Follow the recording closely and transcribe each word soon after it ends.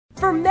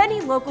For many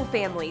local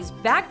families,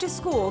 back to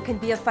school can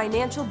be a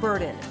financial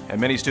burden.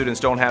 And many students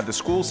don't have the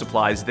school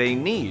supplies they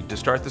need to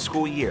start the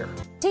school year.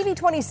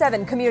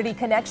 TV27 Community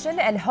Connection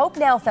and Hope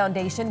Now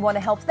Foundation want to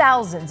help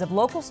thousands of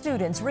local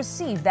students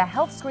receive the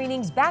health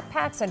screenings,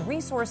 backpacks, and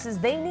resources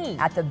they need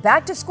at the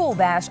Back to School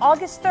Bash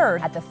August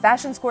 3rd at the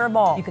Fashion Square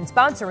Mall. You can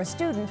sponsor a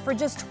student for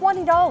just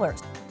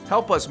 $20.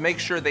 Help us make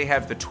sure they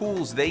have the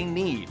tools they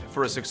need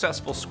for a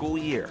successful school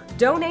year.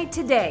 Donate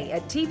today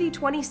at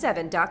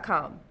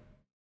TV27.com.